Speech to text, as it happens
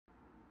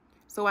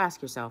So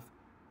ask yourself,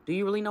 do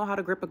you really know how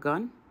to grip a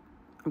gun?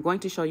 I'm going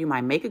to show you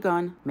my make a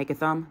gun, make a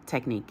thumb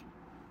technique.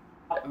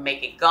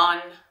 Make a gun,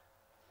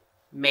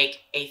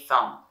 make a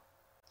thumb.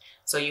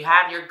 So you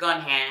have your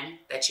gun hand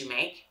that you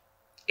make.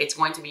 It's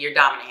going to be your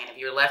dominant hand. If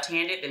you're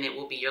left-handed, then it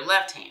will be your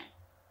left hand.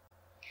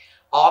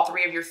 All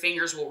three of your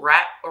fingers will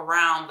wrap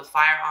around the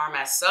firearm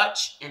as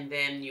such, and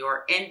then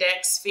your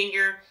index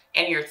finger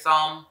and your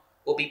thumb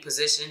will be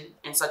positioned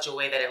in such a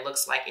way that it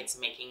looks like it's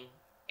making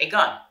a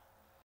gun.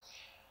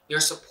 Your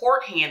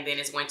support hand then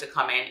is going to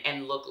come in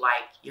and look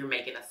like you're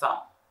making a thumb.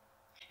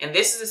 And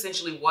this is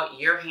essentially what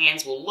your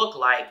hands will look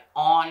like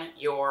on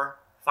your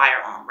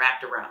firearm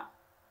wrapped around.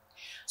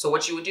 So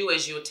what you would do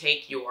is you would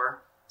take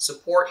your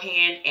support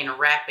hand and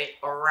wrap it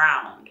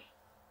around.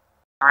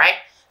 All right,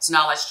 so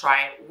now let's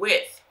try it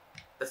with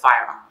the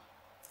firearm.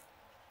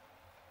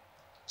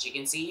 As you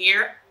can see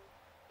here,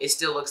 it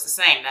still looks the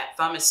same. That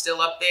thumb is still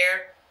up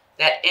there.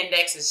 That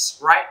index is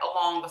right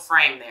along the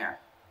frame there.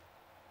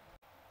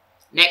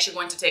 Next, you're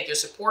going to take your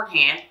support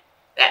hand,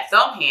 that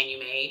thumb hand you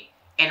made,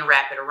 and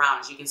wrap it around.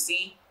 As you can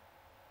see,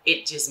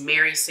 it just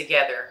marries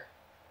together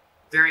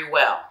very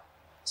well.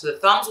 So the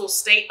thumbs will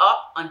stay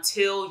up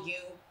until you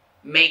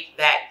make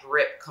that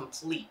grip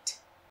complete.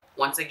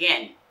 Once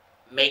again,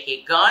 make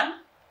a gun,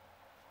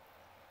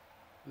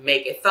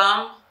 make a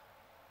thumb,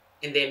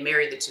 and then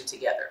marry the two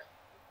together.